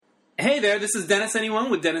Hey there, this is Dennis Anyone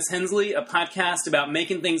with Dennis Hensley, a podcast about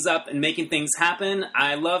making things up and making things happen.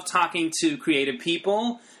 I love talking to creative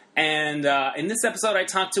people, and in this episode I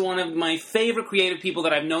talked to one of my favorite creative people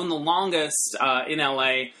that I've known the longest in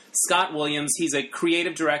LA, Scott Williams. He's a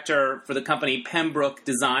creative director for the company Pembroke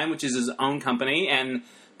Design, which is his own company, and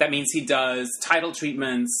that means he does title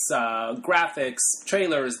treatments, graphics,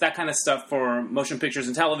 trailers, that kind of stuff for motion pictures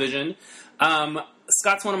and television.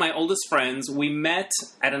 Scott's one of my oldest friends. We met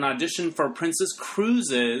at an audition for Princess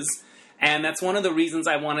Cruises, and that's one of the reasons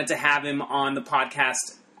I wanted to have him on the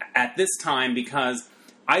podcast at this time, because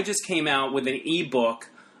I just came out with an ebook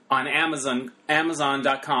on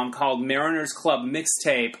Amazon.com called Mariners Club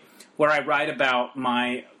Mixtape, where I write about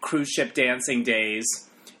my cruise ship dancing days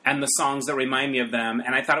and the songs that remind me of them.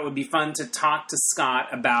 And I thought it would be fun to talk to Scott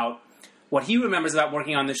about what he remembers about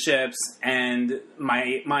working on the ships and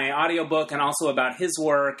my audiobook, and also about his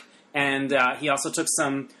work. And he also took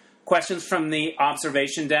some questions from the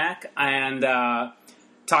observation deck and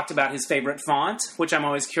talked about his favorite font, which I'm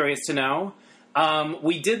always curious to know.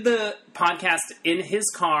 We did the podcast in his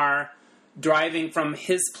car, driving from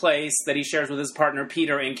his place that he shares with his partner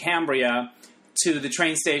Peter in Cambria to the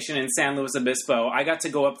train station in San Luis Obispo. I got to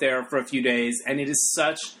go up there for a few days, and it is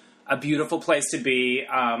such a beautiful place to be.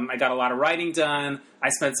 I got a lot of writing done. I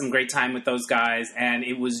spent some great time with those guys, and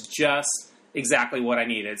it was just exactly what I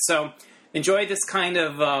needed. So enjoy this kind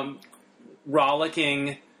of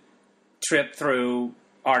rollicking trip through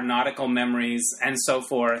our nautical memories and so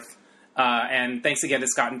forth. And thanks again to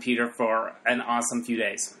Scott and Peter for an awesome few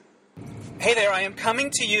days. Hey there, I am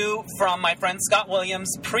coming to you from my friend Scott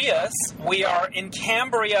Williams' Prius. We are in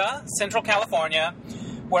Cambria, Central California,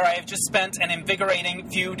 where I have just spent an invigorating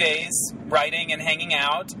few days writing and hanging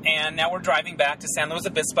out, and now we're driving back to San Luis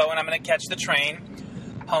Obispo, and I'm going to catch the train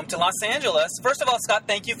home to Los Angeles. First of all, Scott,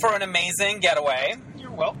 thank you for an amazing getaway.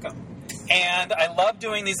 You're welcome. And I love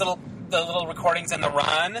doing these little recordings in the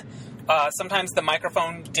run. Sometimes the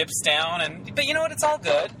microphone dips down, but you know what? It's all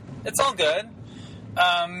good. It's all good.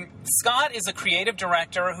 Scott is a creative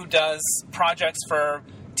director who does projects for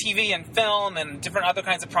TV and film and different other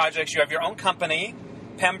kinds of projects. You have your own company,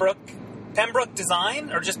 Pembroke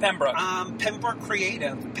Design, or just Pembroke? Pembroke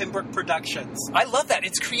Creative, Pembroke Productions. I love that.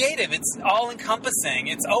 It's creative. It's all-encompassing.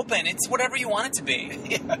 It's open. It's whatever you want it to be.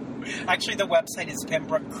 Yeah. Actually, the website is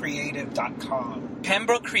pembrokecreative.com.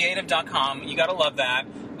 Pembrokecreative.com. You gotta love that.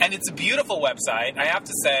 And it's a beautiful website, I have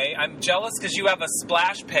to say. I'm jealous because you have a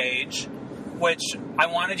splash page, which I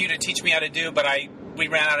wanted you to teach me how to do, but we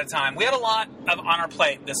ran out of time. We had a lot on our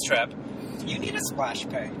plate this trip. You need a splash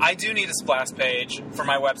page. I do need a splash page for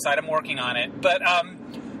my website. I'm working on it. But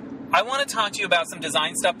I want to talk to you about some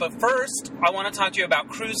design stuff. But first, I want to talk to you about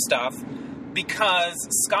cruise stuff, because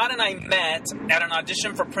Scott and I met at an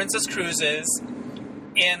audition for Princess Cruises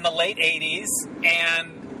in the late 80s,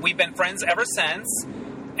 and we've been friends ever since.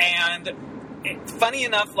 And funny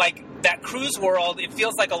enough, like, that cruise world, it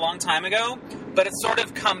feels like a long time ago, but it's sort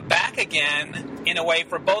of come back again in a way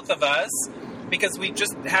for both of us, because we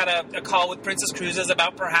just had a call with Princess Cruises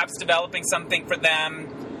about perhaps developing something for them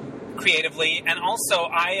creatively. And also,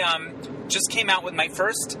 I just came out with my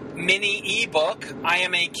first mini ebook. I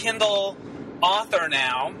am a Kindle author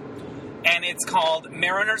now, and it's called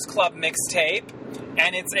Mariners Club Mixtape.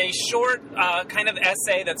 And it's a short kind of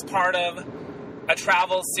essay that's part of a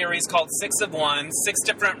travel series called 6 of 1. 6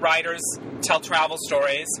 different writers tell travel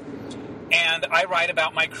stories. And I write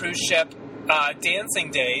about my cruise ship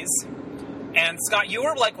dancing days. And Scott, you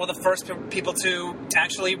were like one of the first people to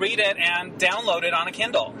actually read it and download it on a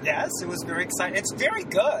Kindle. Yes, it was very exciting. It's very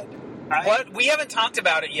good. We haven't talked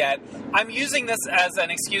about it yet. I'm using this as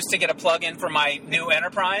an excuse to get a plug-in for my new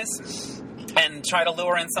enterprise and try to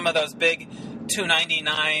lure in some of those big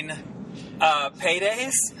 $2.99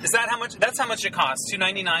 paydays. Is that how much? That's how much it costs.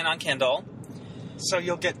 $2.99 on Kindle. So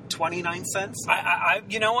you'll get 29 cents.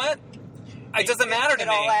 You know what? It doesn't matter to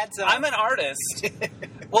me. All adds up. I'm an artist.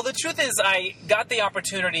 Well, the truth is, I got the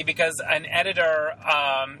opportunity because an editor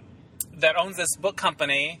that owns this book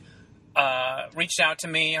company reached out to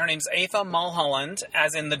me. Her name's Ava Mulholland,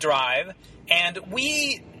 as in The Drive. And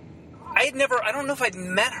I don't know if I'd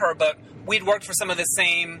met her, but we'd worked for some of the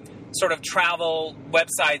same sort of travel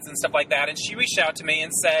websites and stuff like that. And she reached out to me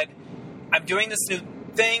and said, I'm doing this new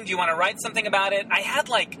thing. Do you want to write something about it? I had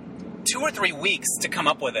like 2 or 3 weeks to come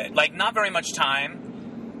up with it. Like, not very much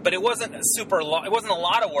time, but it wasn't super long. It wasn't a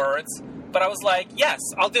lot of words, but I was like, yes,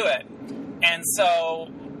 I'll do it. And so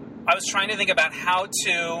I was trying to think about how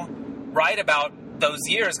to write about those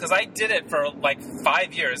years, because I did it for like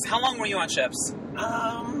 5 years. How long were you on ships?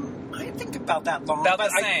 I think about that long. About the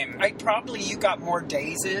same. I probably, you got more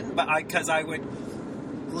days in, but because I would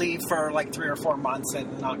leave for like 3 or 4 months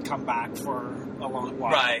and not come back for a long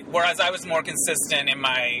while. Right. Whereas I was more consistent in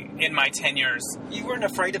my tenures. You weren't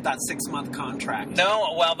afraid of that 6-month contract.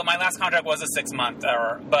 No, well, my last contract was a 6-month,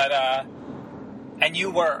 but and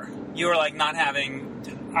you were like not having.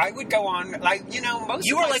 I would go on, like, most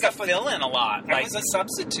You of were my like a stuff fill-in a lot. I Like, was a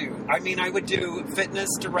substitute. I mean, I would do fitness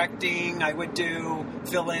directing. I would do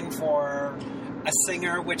fill-in for a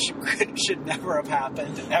singer, which should never have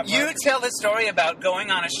happened. Ever. you tell the story about going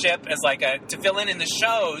on a ship as like to fill in the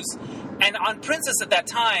shows. And on Princess at that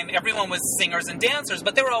time, everyone was singers and dancers,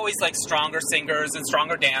 but there were always like stronger singers and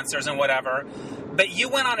stronger dancers and whatever. But you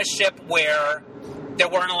went on a ship where there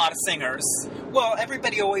weren't a lot of singers. Well,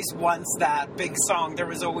 everybody always wants that big song. There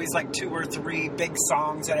was always like 2 or 3 big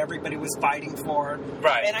songs that everybody was fighting for.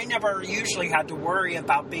 Right. And I never usually had to worry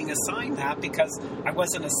about being assigned that because I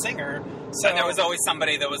wasn't a singer. So And there was always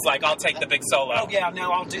somebody that was like, I'll take the big solo. Oh, yeah,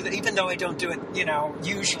 no, I'll do that. Even though I don't do it,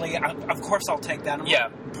 usually, of course I'll take that. I'm Yeah.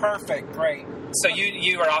 like, perfect, great. So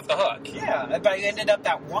you were off the hook. Yeah, but I ended up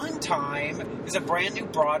that one time, it was a brand new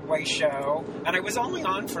Broadway show, and I was only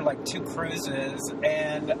on for like 2 cruises,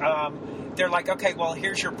 and they're like, okay, well,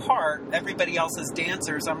 here's your part. Everybody else is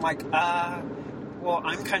dancers. I'm like, well,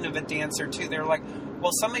 I'm kind of a dancer too. They're like,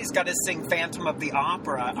 well, somebody's got to sing Phantom of the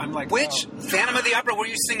Opera. I'm like, Which Phantom of the Opera, were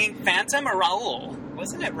you singing Phantom or Raoul?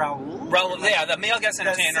 wasn't it Raoul? Raoul, yeah, the male guest The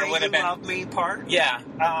entertainer Say would have You been. Love Me part? Yeah.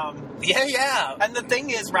 Yeah. And the thing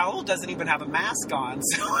is, Raoul doesn't even have a mask on,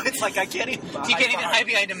 so it's like I can't even You can't even hide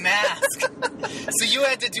behind a mask. So you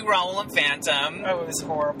had to do Raoul and Phantom. Oh, it was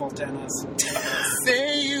horrible, Dennis.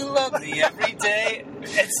 Say you love me every day.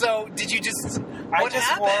 And so, did you just... I What just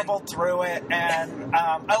happened? warbled through it, and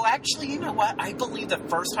actually, you know what? I believe the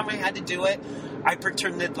first time I had to do it, I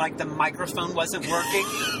pretended like the microphone wasn't working,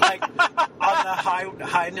 like on the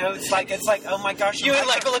high notes. Like it's like, oh my gosh! You would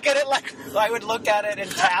like look at it like... I would look at it and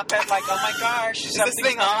tap it, like, oh my gosh, Is this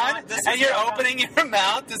thing on? And you're opening your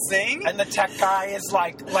mouth to sing? And the tech guy is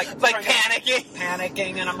like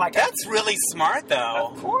panicking, and I'm like, That's really smart, though.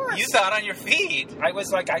 Of course. You thought on your feet. I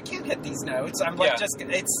was like, I can't hit these notes. I'm like, Yeah.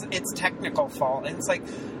 it's technical fault. And it's like,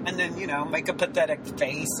 and then, make a pathetic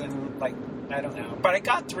face and like, I don't know. But I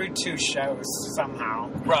got through 2 shows somehow.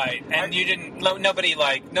 Right. And you didn't... Nobody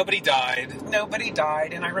died. Nobody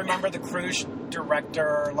died. And I remember the cruise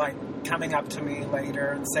director like coming up to me later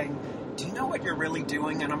and saying, do you know what you're really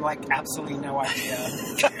doing? And I'm like, absolutely no idea.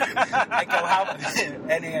 I go,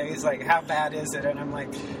 and he's like, how bad is it? And I'm like...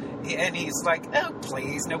 And he's like, oh,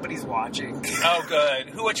 please, nobody's watching. Oh,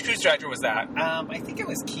 good. Which cruise director was that? I think it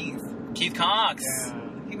was Keith. Keith Cox. Yeah,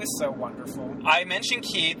 he was so wonderful. I mentioned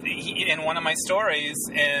Keith in one of my stories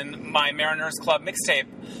in my Mariners Club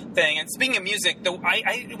mixtape thing. And speaking of music,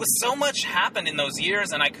 it was so much happened in those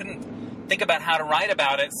years, and I couldn't think about how to write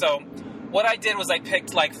about it. So what I did was I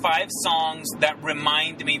picked like 5 songs that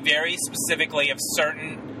remind me very specifically of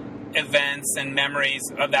certain events and memories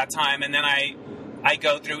of that time, and then I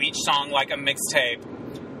go through each song like a mixtape.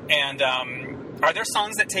 And are there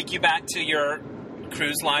songs that take you back to your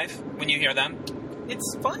cruise life when you hear them?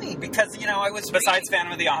 It's funny because, I was... Besides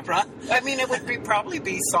Phantom of the Opera? I mean, it would probably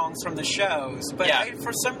be songs from the shows. But Yeah.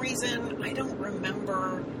 for some reason, I don't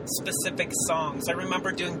remember specific songs. I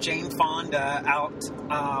remember doing Jane Fonda out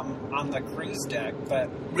on the cruise deck, but...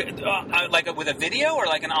 Like with a video or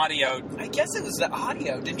like an audio? I guess it was the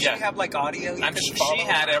audio. Didn't Yeah. she have, like, audio? I'm sure she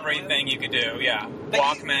had everything you could do, yeah. But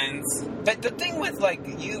Walkmans. But the thing with, like,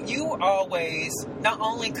 you always... Not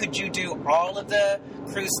only could you do all of the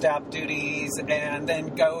cruise staff duties and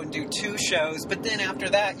then go and do 2 shows, but then after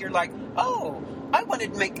that, you're like, oh... I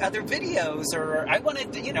wanted to make other videos, or I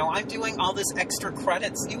wanted to, I'm doing all this extra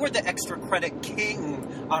credits. You were the extra credit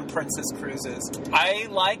king on Princess Cruises. I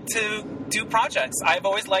like to do projects. I've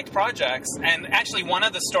always liked projects. And actually, one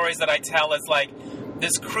of the stories that I tell is like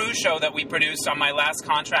this cruise show that we produced on my last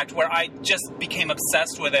contract where I just became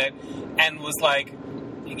obsessed with it and was like,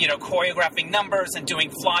 choreographing numbers and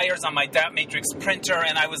doing flyers on my Dot Matrix printer,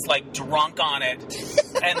 and I was like drunk on it.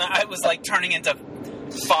 And I was like turning into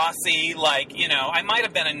Fosse, like, I might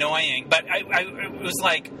have been annoying, but it was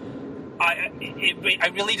like,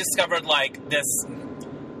 I really discovered, like, this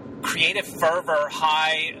creative fervor,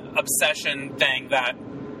 high obsession thing that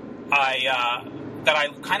I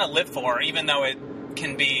kind of live for, even though it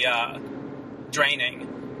can be draining.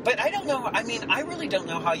 But I don't know, I mean, I really don't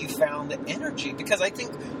know how you found the energy, because I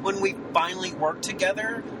think when we finally worked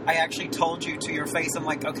together, I actually told you to your face, I'm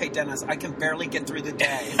like, okay, Dennis, I can barely get through the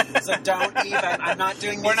day, so don't even, I'm not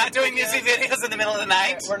doing music We're not doing music videos in the middle of the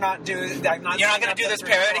night? We're not doing, I'm not You're not going to do this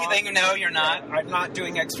parody thing? No, you're not? I'm not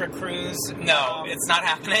doing extra cruise. No, it's not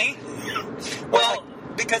happening? Well,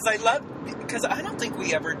 because I don't think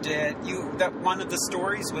we ever did. That one of the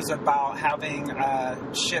stories was about having a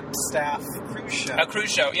ship staff cruise show. A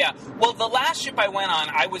cruise show, yeah. Well, the last ship I went on,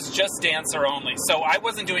 I was just dancer only, so I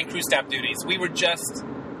wasn't doing crew staff duties. We were just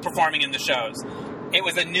performing in the shows. It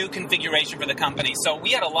was a new configuration for the company, so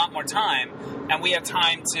we had a lot more time, and we had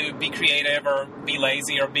time to be creative or be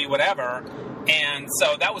lazy or be whatever, and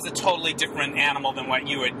so that was a totally different animal than what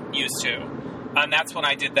you were used to. And that's when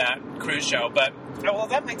I did that cruise show, but... Oh, well,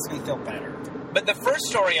 that makes me feel better. But the first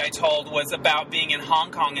story I told was about being in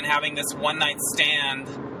Hong Kong and having this one-night stand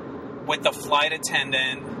with the flight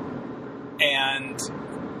attendant, and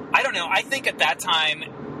I don't know, I think at that time,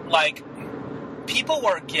 like, people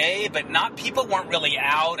were gay, but people weren't really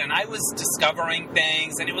out, and I was discovering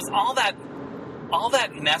things, and it was all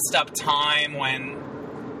that messed up time when...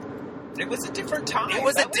 It was a different time. It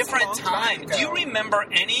was a different time. Do you remember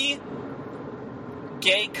any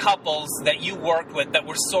gay couples that you worked with that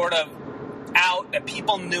were sort of out, that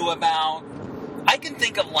people knew about? I can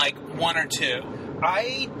think of like one or two.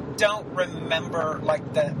 I don't remember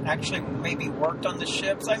like that actually maybe worked on the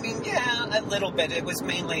ships. I mean, yeah, a little bit. It was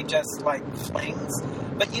mainly just like flings.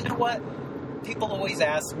 But you know what? People always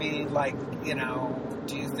ask me like, you know,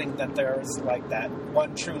 do you think that there's like that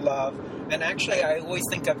one true love? And actually I always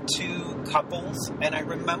think of two couples, and I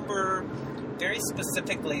remember very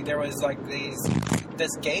specifically there was like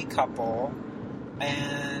this gay couple,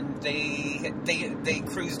 and they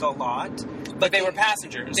cruised a lot. But they were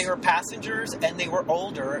passengers. They were passengers, and they were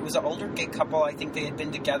older. It was an older gay couple. I think they had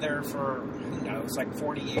been together for, who knows, like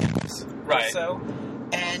 40 years right. or so.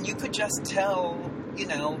 And you could just tell, you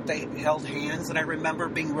know, they held hands, and I remember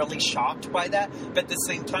being really shocked by that. But at the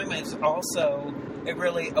same time, it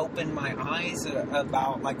really opened my eyes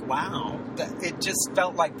about, like, wow. It just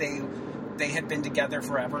felt like they had been together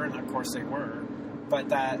forever, and of course they were. But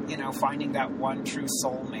that, you know, finding that one true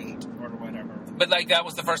soulmate or whatever. But, like, that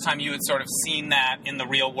was the first time you had sort of seen that in the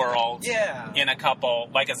real world. Yeah. In a couple,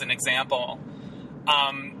 like, as an example.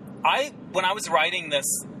 When I was writing this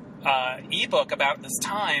ebook about this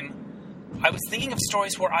time, I was thinking of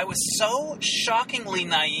stories where I was so shockingly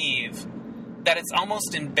naive that it's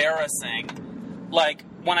almost embarrassing. Like,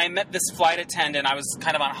 when I met this flight attendant, I was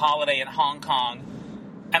kind of on holiday in Hong Kong,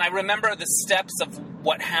 and I remember the steps of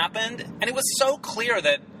what happened, and it was so clear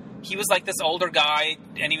that he was like this older guy,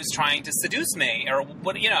 and he was trying to seduce me, or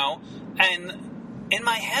what, you know, and in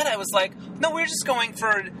my head I was like, no, we're just going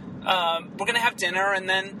for, we're going to have dinner, and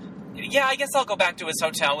then, yeah, I guess I'll go back to his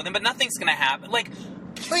hotel with him, but nothing's going to happen. Like,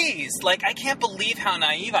 please, like, I can't believe how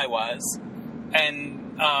naive I was, and,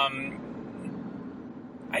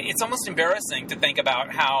 it's almost embarrassing to think about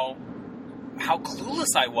how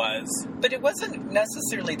clueless I was. But it wasn't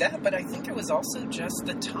necessarily that, but I think it was also just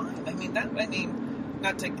the time.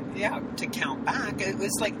 Not to count back, it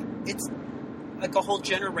was like, it's like a whole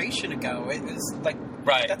generation ago. It was like,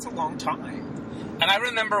 right. That's a long time. And I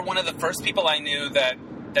remember one of the first people I knew that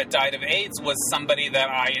died of AIDS was somebody that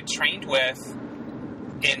I had trained with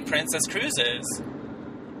in Princess Cruises.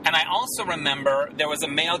 And I also remember there was a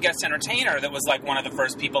male guest entertainer that was like one of the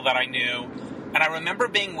first people that I knew. And I remember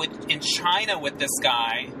being in China with this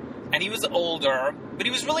guy, and he was older, but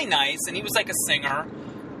he was really nice, and he was like a singer.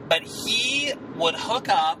 But he would hook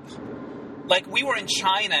up, like we were in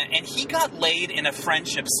China, and he got laid in a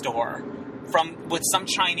friendship store with some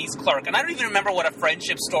Chinese clerk. And I don't even remember what a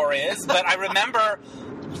friendship store is, but I remember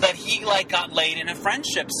that he like got laid in a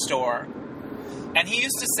friendship store. And he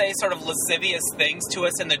used to say sort of lascivious things to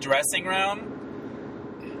us in the dressing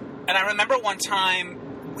room. And I remember one time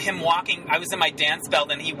him walking, I was in my dance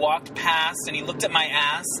belt, and he walked past, and he looked at my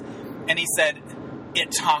ass, and he said,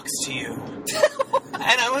 "It talks to you."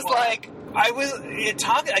 And I was like, I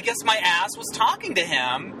guess my ass was talking to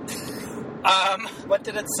him. What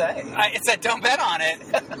did it say? It said, "Don't bet on it."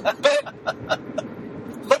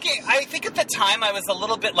 But I think at the time I was a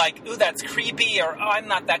little bit like, ooh, that's creepy, or, oh, I'm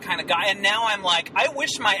not that kind of guy. And now I'm like, I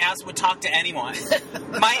wish my ass would talk to anyone.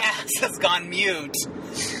 My ass has gone mute.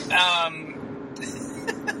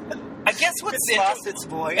 I guess it's lost its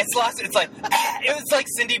voice. It's like, it was like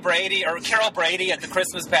Cindy Brady or Carol Brady at the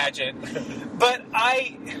Christmas pageant. But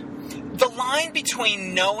the line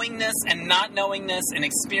between knowingness and not knowingness, and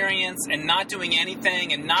experience and not doing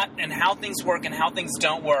anything, and how things work and how things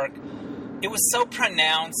don't work, it was so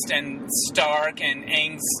pronounced and stark and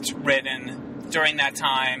angst-ridden during that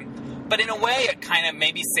time. But in a way, it kind of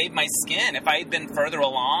maybe saved my skin. If I had been further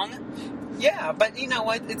along, Yeah, but you know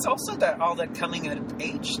what? It's also all the coming of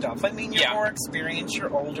age stuff. I mean, you're more experienced,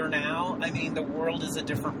 you're older now. I mean, the world is a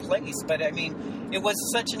different place. But I mean, it was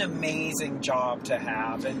such an amazing job to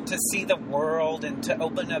have and to see the world and to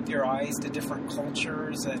open up your eyes to different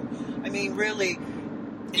cultures. And I mean, really...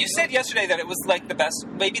 You said yesterday that it was like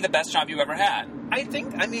maybe the best job you ever had. I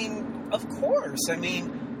mean, of course. I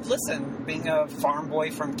mean, listen, being a farm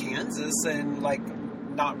boy from Kansas and like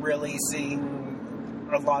not really seeing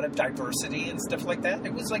a lot of diversity and stuff like that.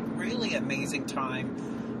 It was like really amazing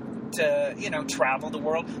time to, you know, travel the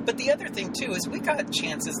world. But the other thing too is we got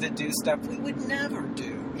chances to do stuff we would never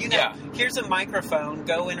do. You know, here's a microphone,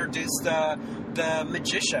 go introduce the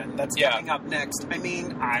magician that's coming up next. I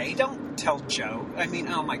mean, I don't tell jokes. I mean,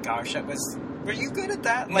 oh my gosh, were you good at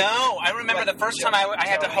that? Like, no, I remember the first time I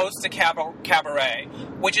had to host a cabaret,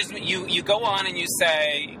 which is you go on and you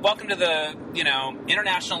say, welcome to the, you know,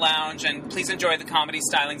 International Lounge, and please enjoy the comedy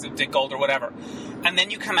stylings of Dick Gold or whatever. And then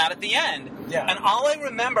you come out at the end. Yeah. And all I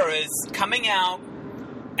remember is coming out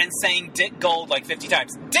and saying Dick Gold like 50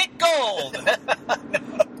 times. Dick Gold!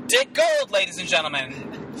 Dick Gold, ladies and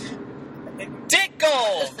gentlemen. Dick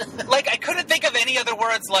Gold! Like, I couldn't think of any other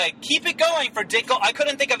words like, keep it going for Dick Gold. I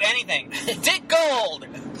couldn't think of anything. Dick Gold!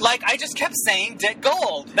 Like, I just kept saying Dick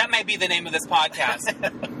Gold. That may be the name of this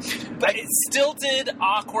podcast. But it still did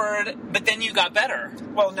awkward, but then you got better.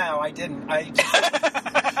 Well, no, I didn't. I mean,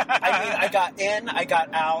 I got in, I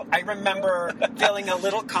got out. I remember feeling a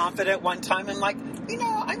little confident one time and like, you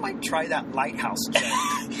know, I might try that lighthouse joke.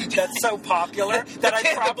 That's so popular that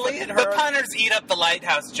I probably had heard. The punters eat up the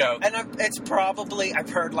lighthouse joke. And it's probably, I've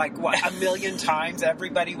heard like, what, 1 million times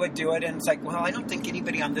everybody would do it. And it's like, well, I don't think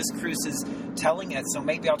anybody on this cruise is telling it, so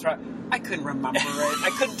maybe I'll try. I couldn't remember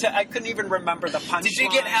it. I couldn't even remember the punchline. Did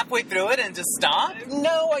you get halfway through it and just stop?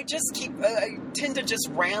 No, I just I tend to just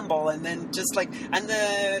ramble and then just like, and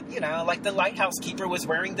the, you know, like the lighthouse keeper was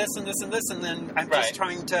wearing this and this and this, and then I'm just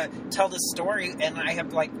trying to tell the story, and I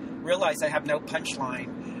have like realized I have no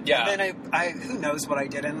punchline. Yeah. And then I who knows what I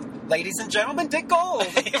did, and ladies and gentlemen, Dick Gold.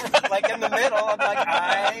 Like in the middle, I'm like,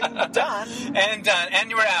 I'm done. And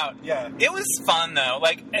you were out. Yeah. It was fun though.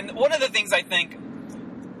 Like, and one of the things I think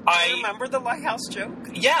I remember the lighthouse joke?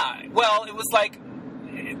 Yeah. Well, it was like,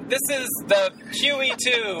 this is the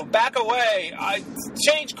QE2, back away,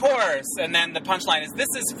 change course. And then the punchline is, this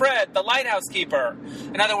is Fred, the lighthouse keeper.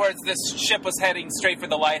 In other words, this ship was heading straight for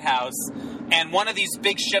the lighthouse. And one of these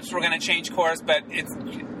big ships were going to change course, but it's,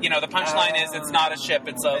 you know, the punchline is it's not a ship,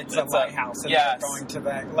 it's a lighthouse. And yes. Going to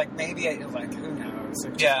that, like maybe, like, who knows?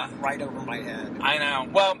 It just went right over my head. I know.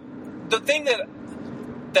 Well, the thing that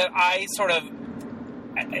I sort of,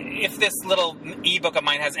 if this little ebook of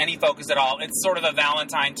mine has any focus at all, it's sort of a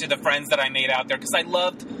Valentine to the friends that I made out there, because I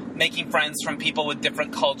loved making friends from people with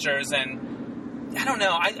different cultures, and I don't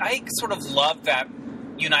know, I sort of loved that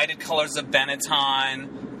United Colors of Benetton.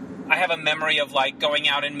 I have a memory of like going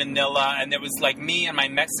out in Manila, and there was like me and my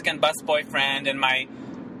Mexican bus boyfriend and my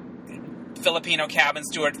Filipino cabin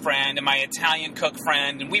steward friend and my Italian cook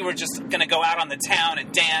friend, and we were just going to go out on the town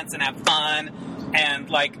and dance and have fun, and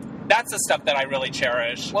like, that's the stuff that I really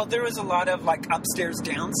cherish. Well, there was a lot of, like, upstairs,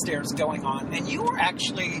 downstairs going on. And you were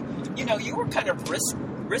actually, you know, you were kind of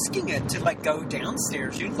risking it to, like, go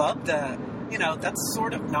downstairs. You loved the, you know, that's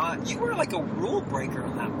sort of not, you were like a rule breaker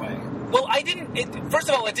in that way. Well, first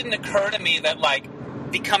of all, it didn't occur to me that, like,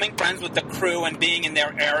 becoming friends with the crew and being in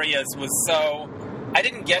their areas was so, I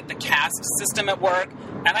didn't get the caste system at work.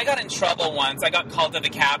 And I got in trouble once. I got called to the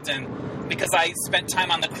captain because I spent time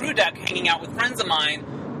on the crew deck hanging out with friends of mine.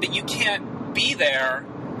 But you can't be there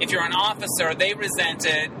if you're an officer. They resent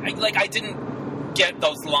it. I didn't get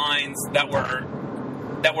those lines that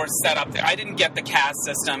were set up there. I didn't get the caste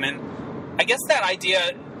system, and I guess that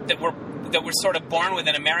idea that we're sort of born with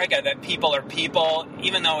in America, that people are people,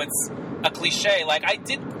 even though it's a cliche. Like, I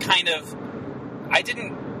didn't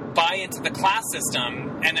buy into the class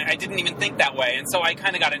system, and I didn't even think that way, and so I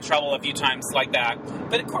kind of got in trouble a few times like that.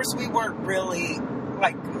 But of course, we weren't really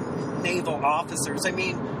like naval officers. I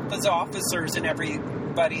mean, those officers and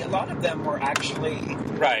everybody, a lot of them were actually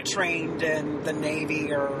trained in the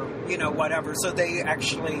Navy or, you know, whatever. So they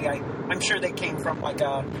actually, I'm sure they came from like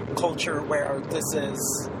a culture where this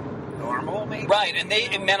is normal, maybe. Right, and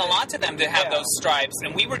it meant a lot to them to have those stripes.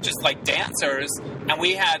 And we were just like dancers, and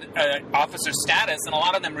we had officer status, and a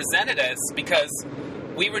lot of them resented us because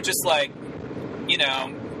we were just like, you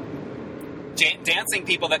know, dancing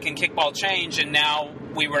people that can kickball change, and now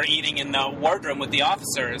we were eating in the wardroom with the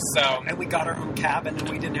officers. So, and we got our own cabin, and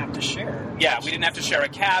we didn't have to share. Yeah, we didn't have to share a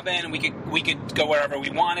cabin. We could go wherever we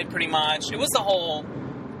wanted, pretty much. That was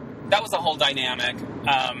a whole dynamic.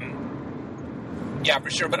 Yeah, for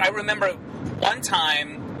sure. But I remember one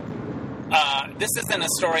time, this isn't a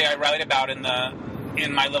story I write about in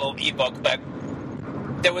my little ebook, but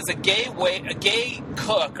there was a gay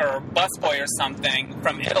cook or busboy or something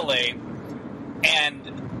from Italy, and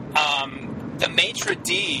the maitre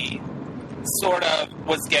d' sort of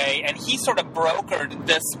was gay, and he sort of brokered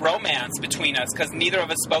this romance between us because neither of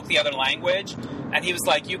us spoke the other language, and he was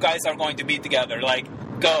like, you guys are going to be together, like,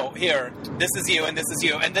 go, here, this is you and this is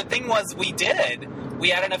you. And the thing was, we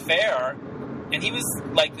had an affair, and he was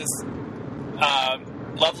like this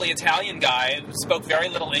lovely Italian guy who spoke very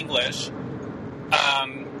little English,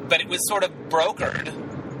 but it was sort of brokered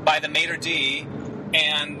by the maitre d',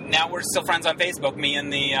 and now we're still friends on Facebook, me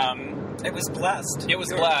and the... It was blessed. It was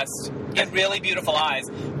blessed. He had really beautiful eyes.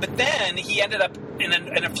 But then he ended up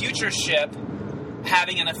in a future ship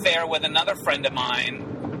having an affair with another friend of mine,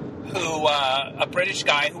 who a British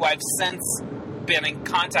guy who I've since been in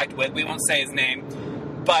contact with. We won't say his name.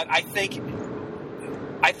 But I think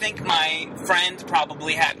my friend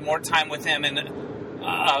probably had more time with him and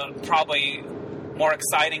probably more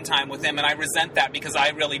exciting time with him. And I resent that because I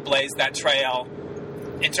really blazed that trail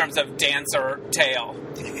in terms of dancer tale.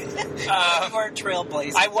 You were a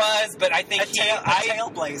trailblazer. I was, but I think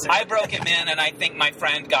trailblazer. I broke him in, and I think my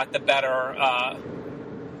friend got the better,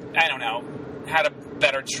 had a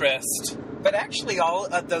better tryst. But actually, all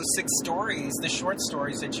of those 6 stories, the short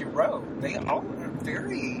stories that you wrote, they all are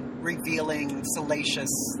very revealing,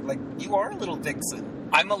 salacious. Like, you are a little vixen.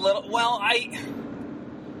 I'm a little... Well, I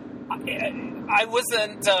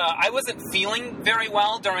wasn't feeling very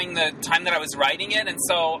well during the time that I was writing it, and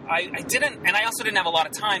so I didn't, and I also didn't have a lot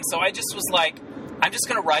of time, so I just was like, I'm just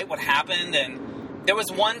going to write what happened. And there was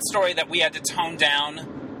one story that we had to tone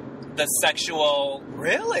down the sexual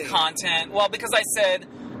content. Well, because I said,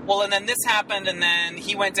 well, and then this happened, and then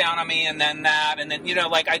he went down on me, and then that, and then,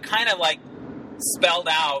 I kind of spelled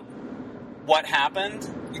out what happened.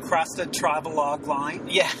 You crossed a travelogue line?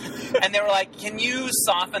 Yeah. And they were like, can you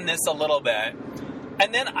soften this a little bit?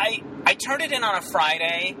 And then I turned it in on a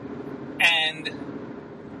Friday, and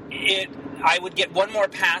I would get one more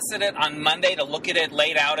pass at it on Monday to look at it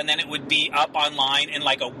laid out, and then it would be up online in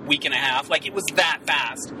like a week and a half. Like, it was that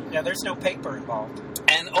fast. Yeah, there's no paper involved.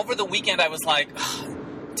 And over the weekend, I was like,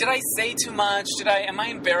 did I say too much? Am I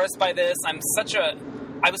embarrassed by this? I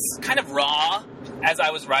was kind of raw as I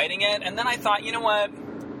was writing it, and then I thought, you know what?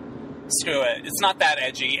 Screw it. It's not that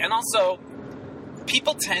edgy. And also,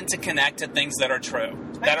 people tend to connect to things that are true,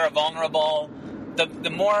 that are vulnerable. The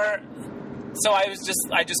more... So I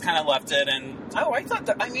just kind of left it, and... Oh, I thought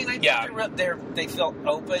that... I mean, think they felt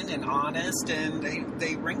open and honest, and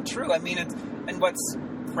they ring true. I mean, and what's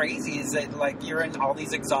crazy is that, like, you're in all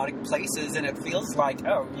these exotic places, and it feels like,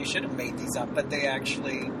 oh, you should have made these up, but they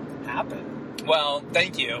actually happen. Well,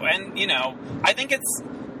 thank you. And, I think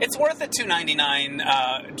it's worth a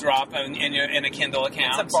 $2.99 drop in a Kindle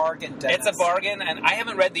account. It's a bargain, Dennis. It's a bargain, and I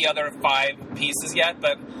haven't read the other 5 pieces yet,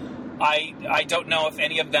 but I don't know if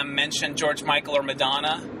any of them mention George Michael or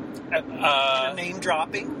Madonna. Name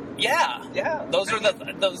dropping? Yeah. Yeah. Those are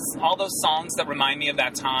all those songs that remind me of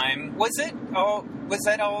that time. Was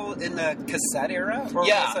that all in the cassette era? Or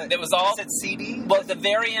yeah, it was all... Was it CD? Well, at the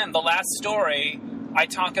very end, the last story... I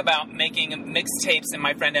talk about making mixtapes in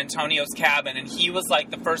my friend Antonio's cabin, and he was like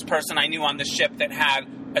the first person I knew on the ship that had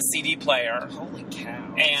a CD player. Holy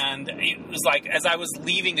cow. And it was like, as I was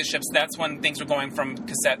leaving the ships, that's when things were going from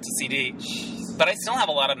cassette to CD. But I still have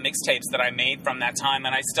a lot of mixtapes that I made from that time,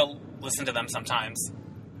 and I still listen to them sometimes.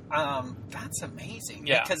 That's amazing.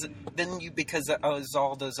 Yeah. Because it was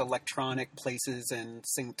all those electronic places in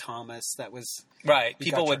St. Thomas that was... Right.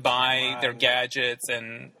 People would buy their gadgets,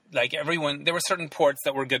 and like everyone, there were certain ports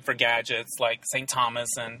that were good for gadgets, like St. Thomas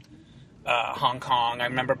and Hong Kong. I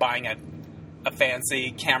remember buying a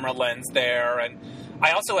fancy camera lens there, and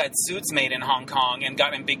I also had suits made in Hong Kong and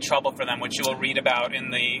got in big trouble for them, which you will read about in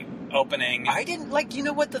the opening. I didn't,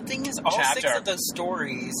 what the thing is, all chapter. 6 of those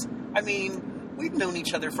stories, I mean... We've known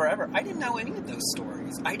each other forever. I didn't know any of those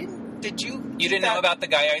stories. Did you? You didn't know about the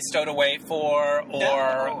guy I stowed away for, or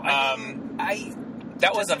no,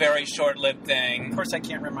 that was a very short-lived thing. Of course, I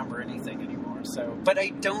can't remember anything anymore. So, but I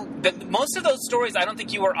don't. But most of those stories, I don't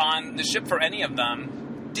think you were on the ship for any of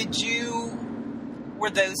them. Were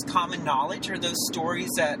those common knowledge, or those stories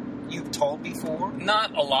that you've told before?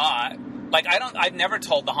 Not a lot. Like, I've never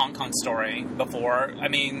told the Hong Kong story before. I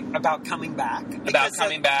mean, about coming back. About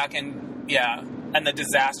coming back and. Yeah, and the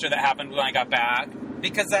disaster that happened when I got back.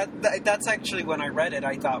 Because that's actually when I read it,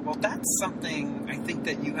 I thought, well, that's something I think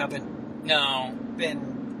that you haven't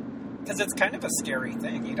been... Because it's kind of a scary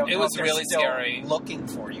thing. You don't know if they're really still scary. Looking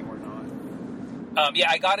for you or not. Yeah,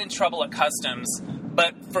 I got in trouble at customs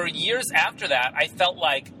But for years after that, I felt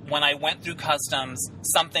like when I went through customs,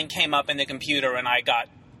 something came up in the computer and I got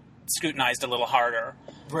scrutinized a little harder.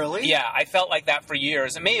 Really? Yeah, I felt like that for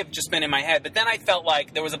years. It may have just been in my head, but then I felt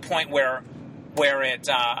like there was a point where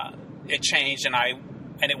it changed and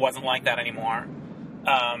it wasn't like that anymore.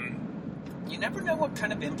 You never know what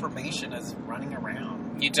kind of information is running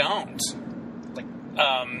around. You don't. Like,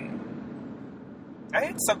 I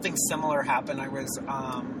had something similar happen. It was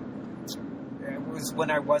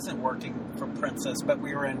when I wasn't working for Princess, but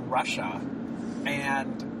we were in Russia,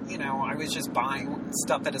 and I was just buying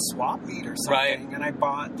stuff at a swap meet or something, right. And I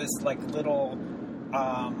bought this like little,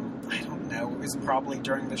 I don't know, it was probably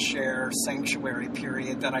during the Cher Sanctuary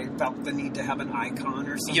period that I felt the need to have an icon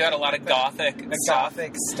or something. You had a lot of gothic stuff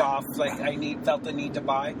like felt the need to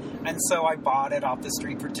buy, and so I bought it off the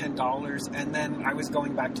street for $10, and then I was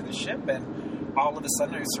going back to the ship, and all of a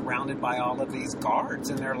sudden I was surrounded by all of these guards,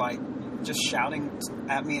 and they're like just shouting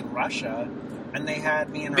at me in Russia. And they had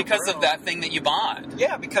me in a because room. of that thing that you bought.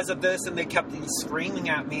 Yeah, because of this, and they kept screaming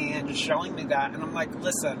at me and just showing me that. And I'm like,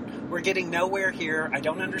 listen, we're getting nowhere here. I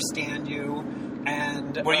don't understand you.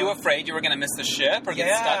 And were you afraid you were going to miss the ship or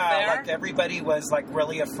get stuck there? Yeah, like everybody was like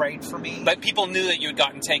really afraid for me. But people knew that you had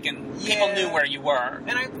gotten taken. Yeah. People knew where you were.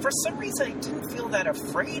 And for some reason, I didn't feel that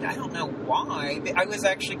afraid. I don't know why. I was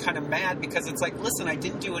actually kind of mad because it's like, listen, I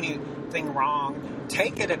didn't do anything wrong.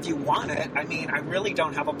 Take it if you want it. I mean, I really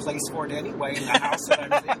don't have a place for it anyway in the house that I'm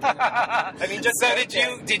thinking about. I mean, just so did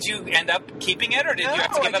you end up keeping it, or did you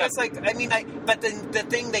have to give it up? But the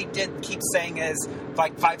thing they did keep saying is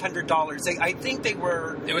like $500. I think they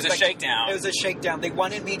were. It was a shakedown. It was a shakedown. They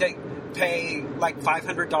wanted me to pay like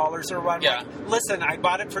 $500 or whatever. Yeah. Like, listen, I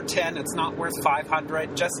bought it for $10. It's not worth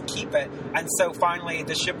 $500. Just keep it. And so finally,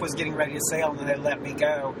 the ship was getting ready to sail, and they let me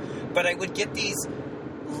go. But I would get these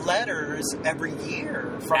letters every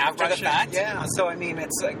year from after Russia. The fact. Yeah. So I mean,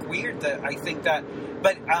 it's like weird that I think that.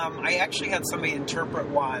 But I actually had somebody interpret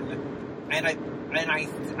one, and I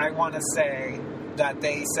want to say that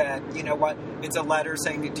they said, you know what? It's a letter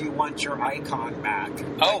saying, "Do you want your icon back?"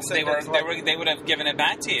 Oh, they would have given it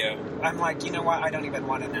back to you. I'm like, you know what? I don't even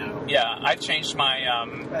want to know. Yeah, I've changed my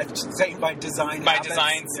my design. My habits.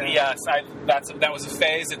 designs. Yeah. Yes, that was a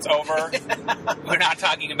phase. It's over. We're not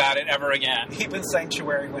talking about it ever again. Even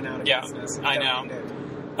Sanctuary went out of business. I know.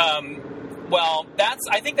 Well,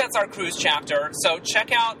 I think that's our cruise chapter. So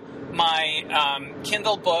check out my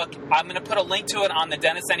Kindle book. I'm going to put a link to it on the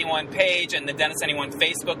Dennis Anyone page and the Dennis Anyone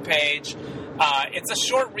Facebook page. It's a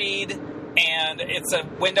short read, and it's a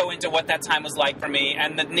window into what that time was like for me.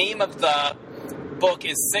 And the name of the book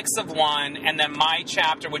is 6 of 1, and then my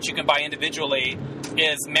chapter, which you can buy individually,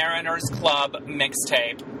 is Mariners Club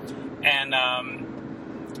Mixtape. And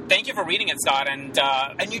thank you for reading it, Scott. And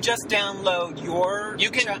you just download your...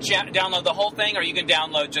 You can download the whole thing, or you can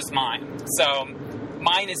download just mine. So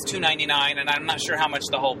mine is $2.99, and I'm not sure how much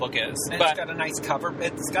the whole book is. And but it's got a nice cover.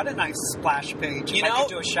 It's got a nice splash page. You I know, could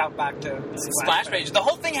do a shout back to splash page. The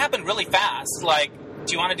whole thing happened really fast. Like,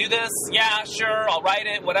 do you want to do this? Yeah, sure. I'll write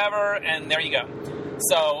it. Whatever. And there you go.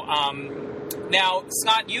 So now,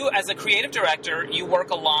 Scott, you as a creative director, you work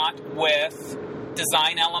a lot with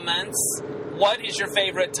design elements. What is your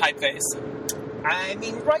favorite typeface? I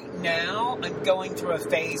mean, right now, I'm going through a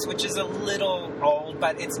phase, which is a little old,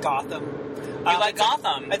 but it's Gotham. You like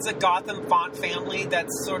Gotham? It's a Gotham font family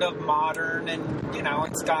that's sort of modern, and,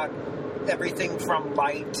 it's got everything from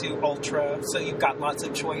light to ultra, so you've got lots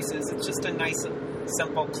of choices. It's just a nice,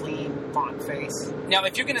 simple, clean font face. Now,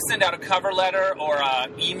 if you're going to send out a cover letter or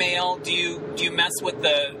an email, do you mess with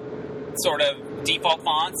the sort of default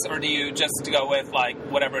fonts, or do you just go with, like,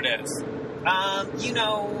 whatever it is?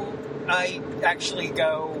 I actually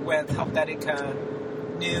go with Helvetica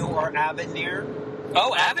New or Avenir.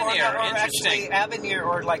 Oh, Avenir. Or interesting. actually Avenir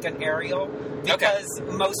or like an Arial. Because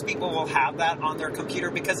most people will have that on their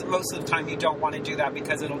computer, because most of the time you don't want to do that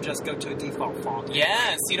because it'll just go to a default font.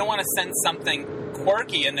 Yes, you don't want to send something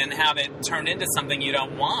quirky and then have it turned into something you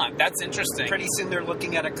don't want. That's interesting. Pretty soon they're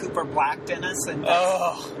looking at a Cooper Black, Dennis. And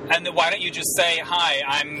and then why don't you just say, hi,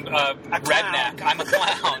 I'm a redneck. I'm a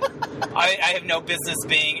clown. I have no business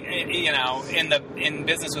being, in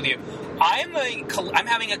business with you. I'm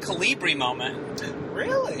having a Calibri moment.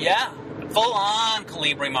 Really? Yeah. Full-on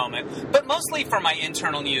Calibri moment, but mostly for my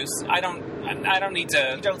internal use. I don't need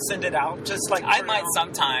to. You don't send it out, just like I might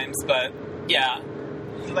sometimes, but yeah.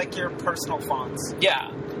 You like your personal fonts.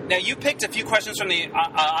 Yeah. Now you picked a few questions from the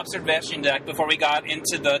observation deck before we got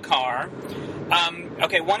into the car.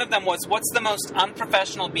 Okay, one of them was, what's the most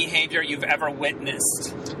unprofessional behavior you've ever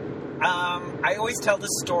witnessed? I always tell the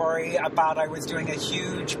story about I was doing a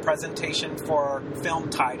huge presentation for film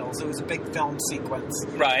titles. It was a big film sequence.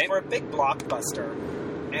 Right. For a big blockbuster.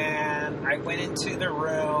 And I went into the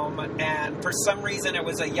room, and for some reason it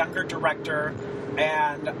was a younger director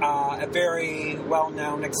and a very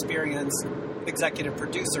well-known, experienced executive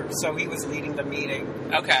producer. So he was leading the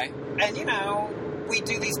meeting. Okay. And, you know, we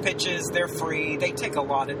do these pitches. They're free. They take a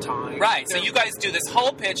lot of time. Right. So you guys do this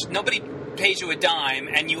whole pitch. Nobody pays you a dime,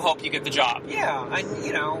 and you hope you get the job. Yeah. And,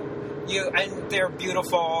 you know, and they're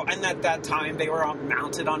beautiful. And at that time, they were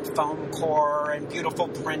mounted on foam core and beautiful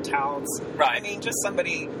printouts. Right. I mean, just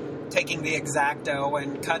somebody taking the X-Acto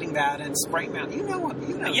and cutting that and spray mount. You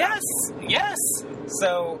know. Yes. Yes.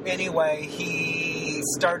 So anyway, he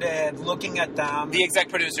started looking at them. The exec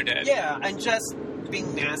producer did. Yeah, and just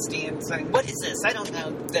being nasty and saying, "What is this? I don't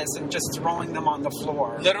know this," and just throwing them on the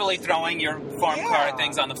floor. Literally throwing your farm car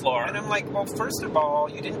things on the floor. And I'm like, well, first of all,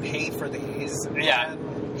 you didn't pay for these. And, Yeah.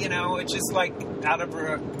 you know, it's just like out of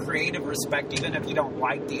a creative respect, even if you don't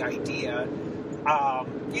like the idea,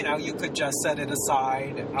 you know, you could just set it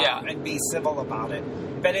aside and be civil about it.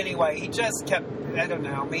 But anyway, he just kept, I don't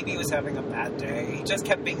know, maybe he was having a bad day. He just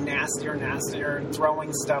kept being nastier and nastier and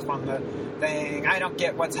throwing stuff on the thing. I don't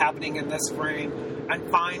get what's happening in this frame. And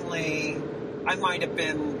finally, I might have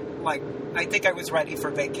been, like, I think I was ready for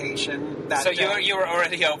vacation that So day. you were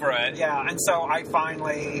already over it. Yeah, and so I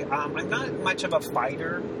finally, I'm not much of a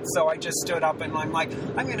fighter, so I just stood up and I'm like,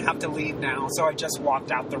 I'm going to have to leave now. So I just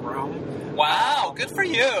walked out the room. Wow, good for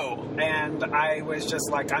you. And I was just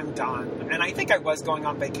like, I'm done. And I think I was going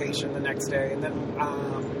on vacation the next day. And then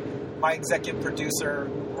my executive producer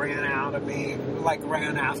ran after me, like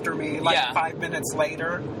 5 minutes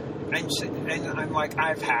later. And I'm like,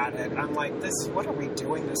 I've had it. I'm like, what are we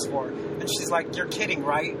doing this for? And she's like, you're kidding,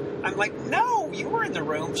 right? I'm like, no, you were in the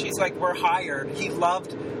room. She's like, we're hired. He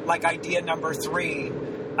loved, like, idea number 3.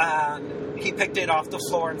 He picked it off the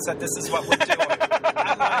floor and said, this is what we're doing. I'm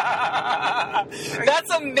like,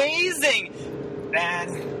 that's amazing.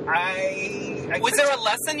 And was there a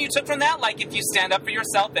lesson you took from that? Like, if you stand up for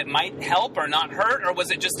yourself, it might help or not hurt? Or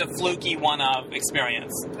was it just a fluky one-off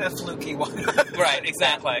experience? A fluky one. Right,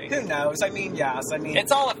 exactly. Who knows? I mean, yes. I mean,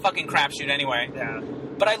 it's all a fucking crapshoot anyway. Yeah.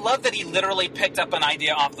 But I love that he literally picked up an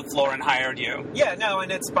idea off the floor and hired you. Yeah, no,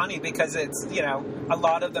 and it's funny because it's, you know, a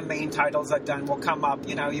lot of the main titles I've done will come up,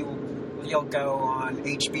 you know, you'll go on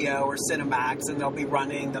HBO or Cinemax and they'll be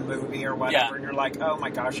running the movie or whatever, and you're like, oh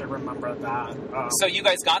my gosh, I remember that. So you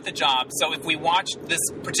guys got the job. So if we watched this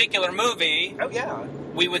particular movie,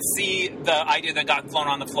 we would see the idea that got thrown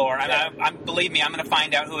on the floor. And believe me, I'm going to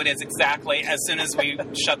find out who it is exactly as soon as we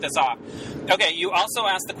shut this off. Okay, you also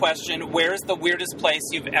asked the question, where's the weirdest place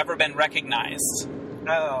you've ever been recognized?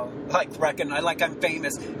 Oh, like I'm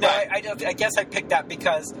famous. No, I guess I picked that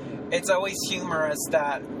because it's always humorous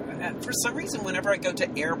that for some reason, whenever I go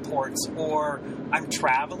to airports or I'm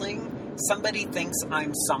traveling, somebody thinks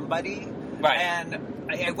I'm somebody. Right. And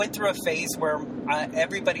I went through a phase where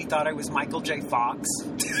everybody thought I was Michael J. Fox.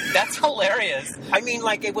 That's hilarious. I mean,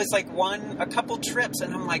 like, it was like a couple trips,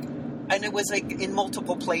 and I'm like, and it was like in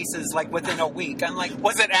multiple places, like within a week. I'm like,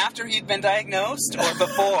 was it after you'd been diagnosed or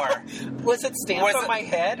before? Was it stamped on my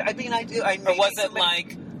head? I mean, or was it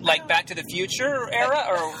like Back to the Future era,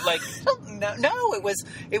 or like? No, it was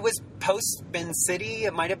post Spin City.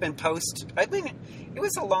 It might have been post. I mean, it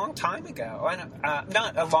was a long time ago.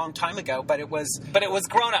 Not a long time ago, but it was. But it was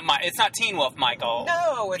grown up. It's not Teen Wolf, Michael.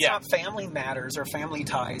 No, it's not Family Matters or Family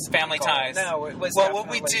Ties. Family Ties. No, it was. What would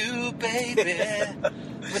we do, baby?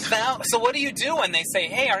 Without. So what do you do when they say,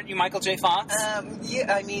 "Hey, aren't you Michael J. Fox?"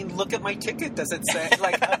 Yeah, I mean, look at my ticket. Does it say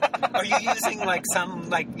like? Are you using like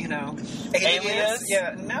some alias?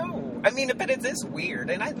 Yeah, no. I mean, but it is weird,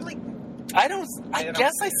 and I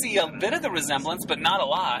guess I see a bit of the resemblance, but not a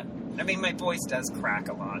lot. I mean, my voice does crack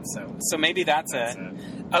a lot, so. So maybe that's it.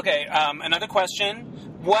 Okay, another question.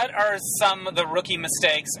 What are some of the rookie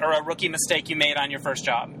mistakes or a rookie mistake you made on your first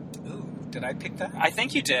job? Ooh, did I pick that? I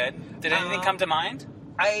think you did. Did anything come to mind?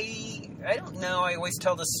 I don't know. I always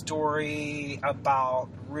tell the story about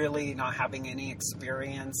really not having any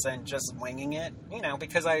experience and just winging it, you know,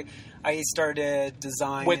 because I started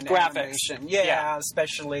design with and graphics. Animation. Yeah,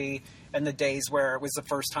 especially in the days where it was the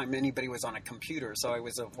first time anybody was on a computer, so I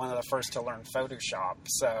was one of the first to learn Photoshop.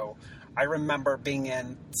 So I remember being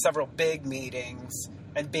in several big meetings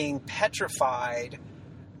and being petrified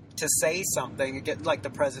to say something, get like the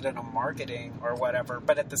president of marketing or whatever,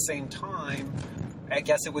 but at the same time, I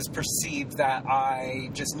guess it was perceived that I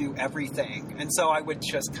just knew everything. And so I would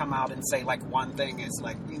just come out and say, like, one thing is,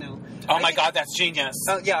 like, you know... Oh, my God, that's genius.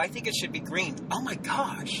 Yeah, I think it should be green. Oh, my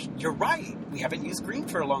gosh, you're right. We haven't used green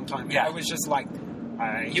for a long time. Yeah. I was just like...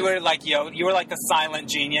 You were like a silent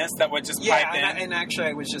genius that would just pipe in. And actually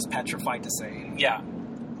I was just petrified to say anything. Yeah.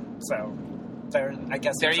 So, I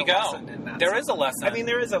guess there there's you a go. lesson in that. There is a lesson. I mean,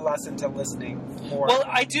 there is a lesson to listening more. Well,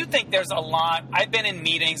 I do think there's a lot. I've been in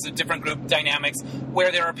meetings with different group dynamics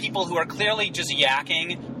where there are people who are clearly just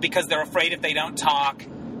yakking because they're afraid if they don't talk,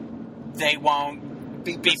 they won't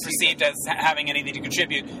be perceived as having anything to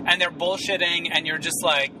contribute. And they're bullshitting, and you're just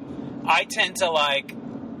like, I tend to, like,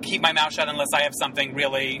 keep my mouth shut unless I have something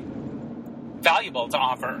really valuable to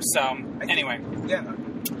offer. So, anyway. Yeah.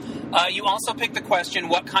 You also picked the question,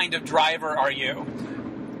 what kind of driver are you?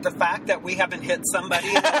 The fact that we haven't hit somebody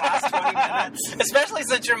in the last 20 minutes. Especially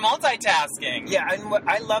since you're multitasking. Yeah, and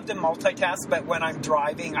I love to multitask, but when I'm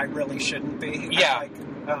driving, I really shouldn't be. Yeah.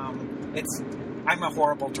 I'm a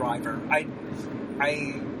horrible driver.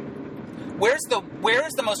 Where's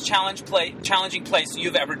the most challenging place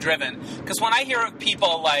you've ever driven? Because when I hear of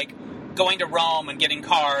people, like, going to Rome and getting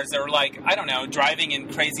cars, or, like, I don't know, driving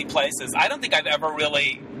in crazy places, I don't think I've ever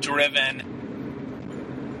really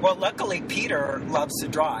driven. Well, luckily, Peter loves to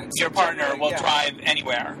drive. So your partner will drive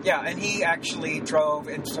anywhere. Yeah, and he actually drove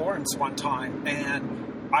in Florence one time,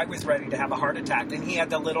 and I was ready to have a heart attack, and he had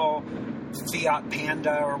the little Fiat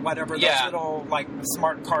Panda or whatever, those little, like,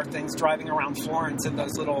 smart car things driving around Florence in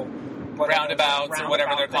those little... roundabouts or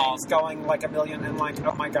whatever they're called, going like a million, and like,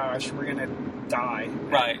 oh my gosh, we're gonna die.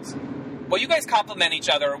 Right. Well, you guys complement each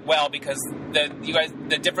other well because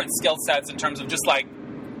the different skill sets in terms of just like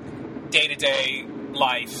day-to-day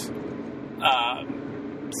life.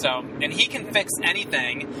 And he can fix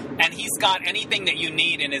anything, and he's got anything that you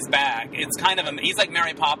need in his bag. It's kind of he's like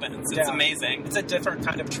Mary Poppins. It's amazing. It's a different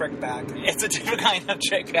kind of trick bag. It's a different kind of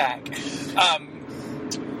trick bag.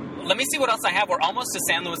 Let me see what else I have. We're almost to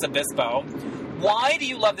San Luis Obispo. Why do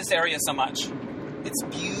you love this area so much? It's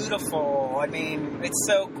beautiful. I mean, it's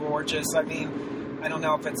so gorgeous. I mean, I don't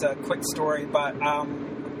know if it's a quick story, but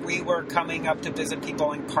we were coming up to visit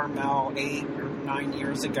people in Carmel 8 or 9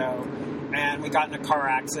 years ago, and we got in a car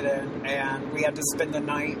accident, and we had to spend the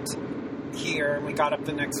night here, and we got up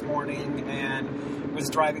the next morning and was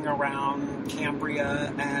driving around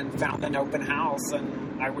Cambria and found an open house,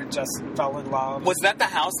 and I just fell in love. Was that the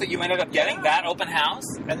house that you ended up getting? Yeah. That open house?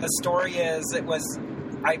 And the story is,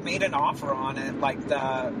 I made an offer on it like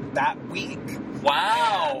that week.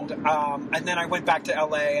 Wow. And then I went back to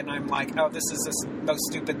LA, and I'm like, oh, this is the most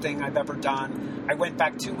stupid thing I've ever done. I went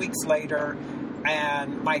back 2 weeks later,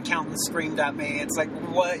 and my accountant screamed at me. It's like,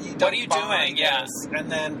 what are you doing? Yeah. And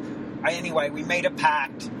then, we made a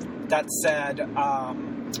pact that said,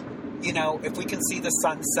 if we can see the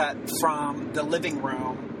sunset from the living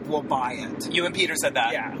room, we'll buy it. You and Peter said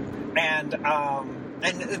that? Yeah. And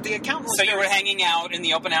the accountant was... So you were hanging out in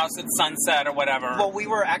the open house at sunset or whatever? Well, we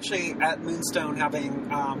were actually at Moonstone having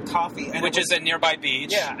coffee. And which is a nearby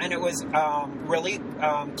beach. Yeah, and it was really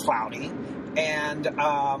cloudy. And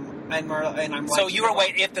I'm like... So you were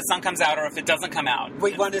waiting if the sun comes out or if it doesn't come out?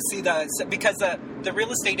 We wanted to see because the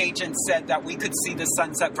real estate agent said that we could see the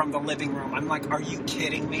sunset from the living room. I'm like, are you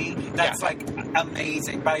kidding me? That's like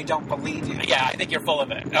amazing, but I don't believe you. Yeah, I think you're full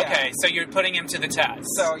of it. Yeah. Okay, so you're putting him to the test.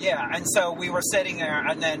 So, yeah, and so we were sitting there,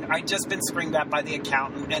 and then I'd just been screamed at by the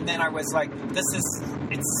accountant, and then I was like, it's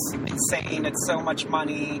insane, it's so much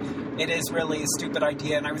money, it is really a stupid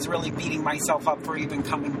idea, and I was really beating myself up for even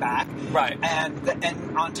coming back. Right.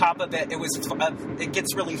 And on top of it, it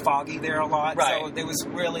gets really foggy there a lot. Right. So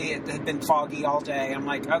it had been foggy all day. I'm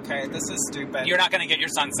like, okay, this is stupid. You're not going to get your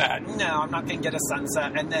sunset. No, I'm not going to get a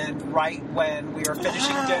sunset. And then right when we were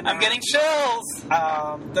finishing dinner, I'm getting chills.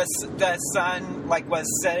 The sun was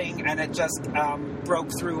setting, and it just broke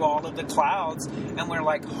through all of the clouds, and we're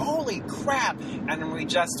like, holy crap! And then we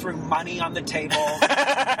just threw money on the table.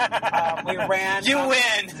 We ran. You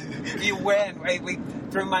win. You win. We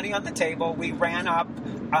threw money on the table. We ran up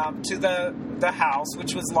to the house,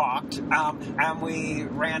 which was locked, and we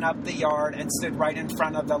ran up the yard and stood right in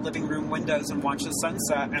front of the living room windows and watched the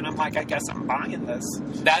sunset. And I'm like, I guess I'm buying this.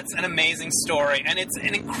 That's an amazing story, and it's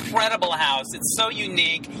an incredible house. It's so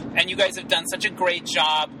unique, and you guys have done such a great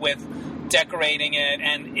job with decorating it,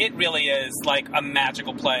 and it really is like a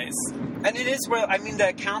magical place. And it is real. I mean, the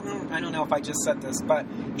accountant, I don't know if I just said this, but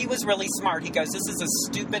he was really smart. He goes, this is the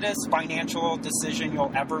stupidest financial decision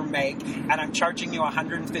you'll ever make, and I'm charging you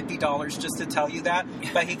 $150 just to tell you that.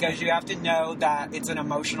 But he goes, you have to know that it's an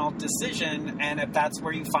emotional decision, and if that's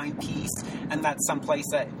where you find peace, and that's someplace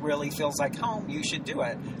that really feels like home, you should do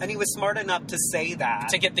it. And he was smart enough to say that.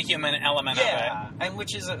 To get the human element of it. Yeah, and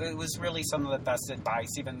it was really some of the best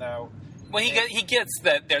advice, even though... Well, he gets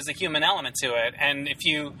that there's a human element to it, and if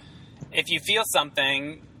you feel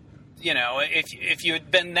something, you know, if you had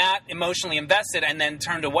been that emotionally invested and then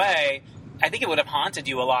turned away, I think it would have haunted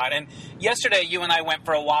you a lot. And yesterday, you and I went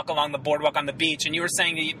for a walk along the boardwalk on the beach, and you were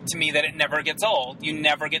saying to me that it never gets old. You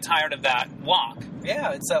never get tired of that walk.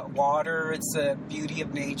 Yeah, it's a water, it's a beauty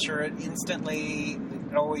of nature. It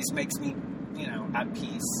always makes me, you know, at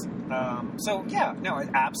peace. So, yeah, no,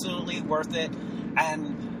 it's absolutely worth it.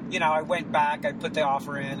 And... You know, I went back, I put the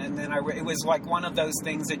offer in, and then it was like one of those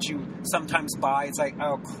things that you sometimes buy. It's like,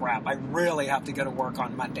 oh, crap, I really have to go to work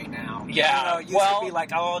on Monday now. Yeah. You know, it used to be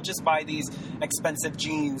like, oh, I'll just buy these expensive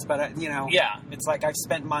jeans. But, you know, yeah. It's like I've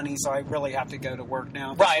spent money, so I really have to go to work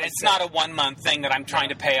now. Right. It's not a 1 month thing that I'm trying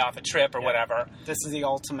to pay off a trip or whatever. This is the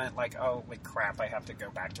ultimate, like, oh, like, crap, I have to go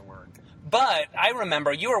back to work. But I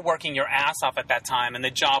remember you were working your ass off at that time, and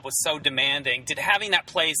the job was so demanding. Did having that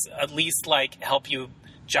place at least, like, help you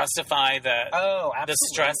justify the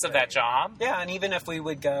stress of that job? Yeah, and even if we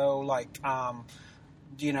would go like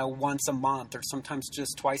you know, once a month or sometimes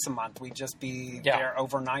just twice a month, we'd just be there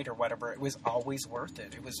overnight or whatever. It was always worth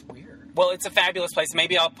it. It was weird. Well, it's a fabulous place.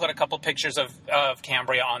 Maybe I'll put a couple pictures of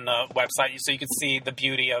Cambria on the website so you can see the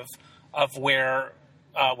beauty of where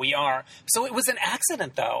we are. So it was an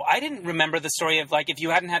accident, though. I didn't remember the story of, like, if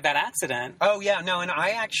you hadn't had that accident. Oh, yeah, no, and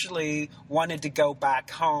I actually wanted to go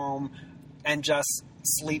back home and just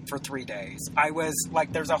sleep for 3 days. I was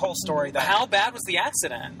like, there's a whole story that... How bad was the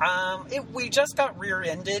accident? We just got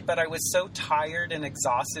rear-ended, but I was so tired and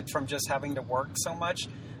exhausted from just having to work so much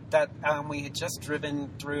that we had just driven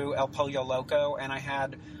through El Pollo Loco, and I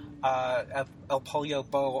had a El Pollo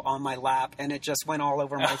bowl on my lap, and it just went all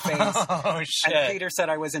over my face. Oh, shit. And Peter said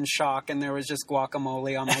I was in shock, and there was just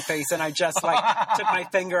guacamole on my face, and I just, like, took my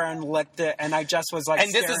finger and licked it, and I just was, like,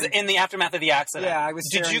 And this is in the aftermath of the accident? Yeah, I was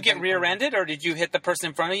Did you get rear-ended, or did you hit the person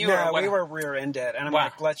in front of you? No, we were rear-ended, and I'm Wow.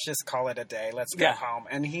 like, let's just call it a day. Let's go home.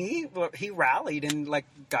 And he rallied and, like,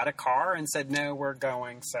 got a car and said, no, we're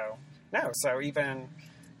going. So even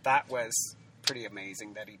that was pretty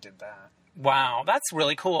amazing that he did that. Wow, that's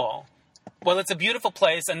really cool. Well, it's a beautiful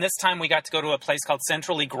place, and this time we got to go to a place called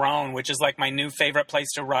Centrally Grown, which is like my new favorite place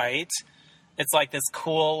to write. It's like this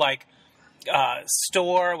cool, like,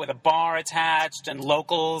 store with a bar attached and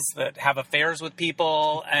locals that have affairs with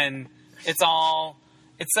people, and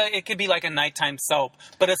it could be like a nighttime soap,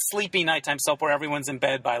 but a sleepy nighttime soap where everyone's in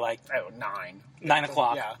bed by like 9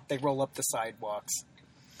 o'clock. Yeah, they roll up the sidewalks.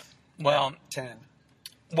 Well, 10.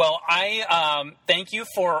 Well, I thank you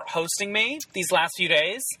for hosting me these last few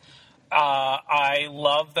days. I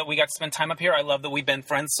love that we got to spend time up here. I love that we've been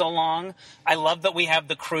friends so long. I love that we have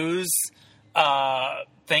the cruise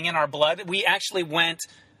thing in our blood. We actually went...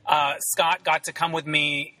 Scott got to come with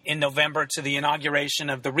me in November to the inauguration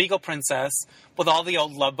of the Regal Princess with all the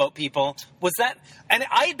old Love Boat people. Was that... And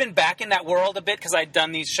I had been back in that world a bit because I'd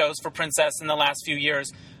done these shows for Princess in the last few years.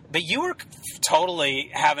 But you were totally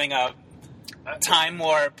having a time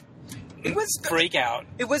warp freak out.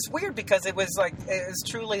 It was weird because it was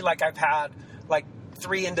truly like I've had like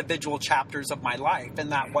 3 individual chapters of my life,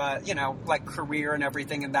 and that was, you know, like career and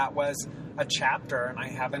everything, and that was a chapter, and I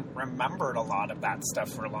haven't remembered a lot of that stuff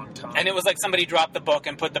for a long time. And it was like somebody dropped the book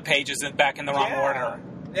and put the pages back in the wrong order.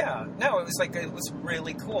 Yeah. No, it was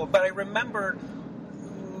really cool. But I remember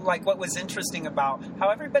like what was interesting about how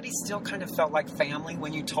everybody still kind of felt like family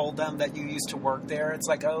when you told them that you used to work there. It's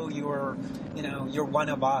like, oh, you're one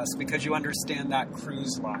of us because you understand that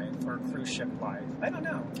cruise life or cruise ship life. I don't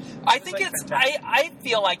know. I think I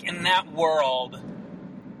feel like in that world,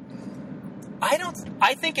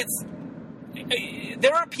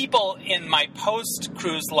 there are people in my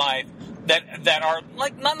post-cruise life that are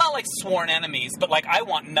like not like sworn enemies, but like I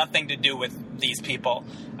want nothing to do with these people.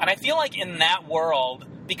 And I feel like in that world,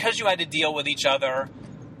 because you had to deal with each other,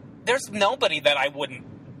 there's nobody that I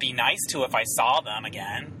wouldn't be nice to if I saw them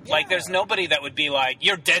again. Yeah. Like there's nobody that would be like,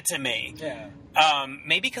 you're dead to me. Yeah.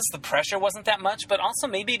 Maybe because the pressure wasn't that much, but also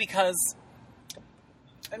maybe because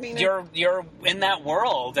you're in that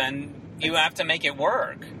world and You have to make it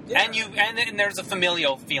work. Yeah. And there's a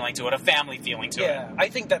familial feeling to it, a family feeling to it. Yeah, I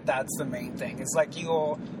think that's the main thing. It's like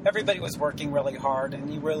everybody was working really hard,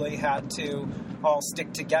 and you really had to all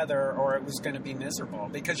stick together, or it was going to be miserable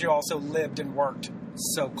because you also lived and worked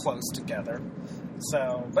so close together.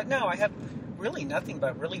 So, but no, I have really nothing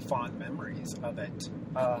but really fond memories of it.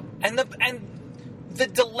 And the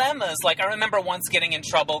dilemmas, like I remember once getting in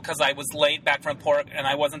trouble because I was late back from Pork and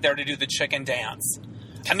I wasn't there to do the chicken dance.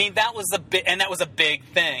 I mean, that was a big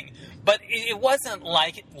thing. But it wasn't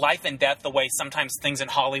like life and death the way sometimes things in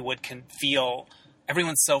Hollywood can feel.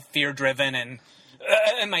 Everyone's so fear-driven and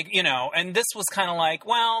this was kind of like,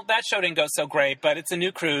 well, that show didn't go so great, but it's a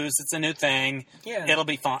new cruise, it's a new thing, it'll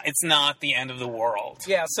be fun. It's not the end of the world.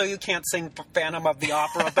 Yeah, so you can't sing Phantom of the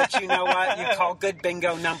Opera, but you know what? You call good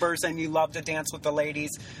bingo numbers, and you love to dance with the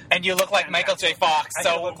ladies. And you look like Michael J. Fox,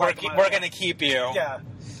 so we're going to keep you. Yeah.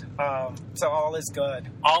 So all is good.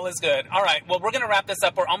 All is good. All right. Well, we're going to wrap this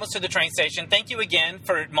up. We're almost to the train station. Thank you again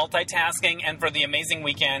for multitasking and for the amazing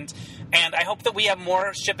weekend. And I hope that we have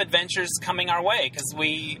more ship adventures coming our way, because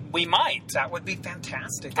we might. That would be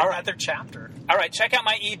fantastic. All right. Another chapter. All right. Check out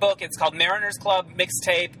my ebook. It's called Mariners Club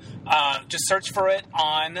Mixtape. Just search for it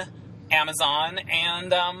on Amazon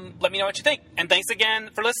and let me know what you think. And thanks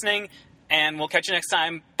again for listening, and we'll catch you next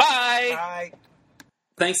time. Bye. Bye.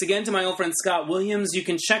 Thanks again to my old friend Scott Williams. You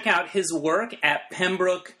can check out his work at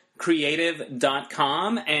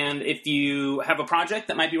pembrokecreative.com, and if you have a project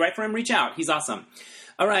that might be right for him, reach out. He's awesome.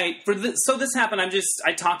 All right, so this happened.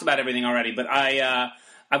 I talked about everything already, but I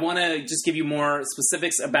want to just give you more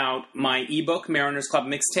specifics about my ebook, Mariners Club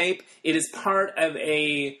Mixtape. It is part of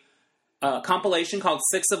a compilation called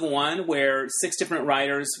 6 of 1, where 6 different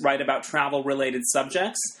writers write about travel-related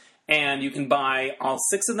subjects. And you can buy all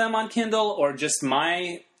 6 of them on Kindle, or just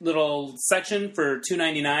my little section for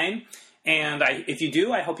 $2.99. And if you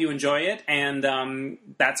do, I hope you enjoy it. And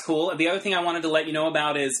that's cool. The other thing I wanted to let you know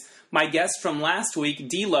about is my guest from last week,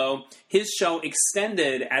 D-Lo. His show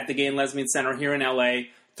extended at the Gay and Lesbian Center here in LA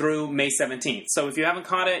through May 17th. So if you haven't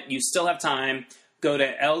caught it, you still have time. Go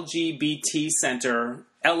to LGBT Center,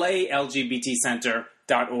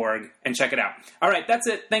 LALGBTcenter.org and check it out. All right, that's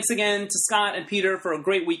it. Thanks again to Scott and Peter for a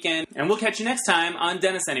great weekend, and we'll catch you next time on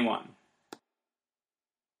Dennis Anyone.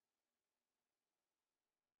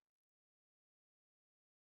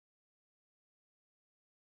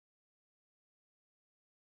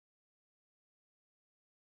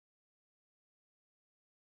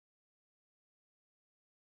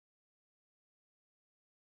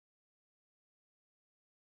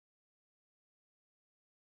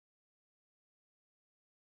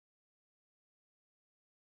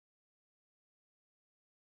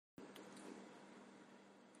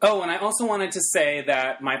 Oh, and I also wanted to say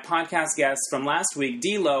that my podcast guest from last week,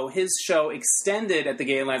 D-Lo, his show extended at the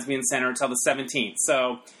Gay and Lesbian Center until the 17th.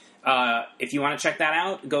 So if you want to check that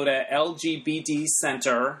out, go to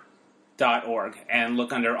lgbtcenter.org and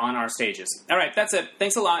look under On Our Stages. All right, that's it.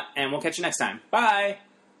 Thanks a lot, and we'll catch you next time. Bye!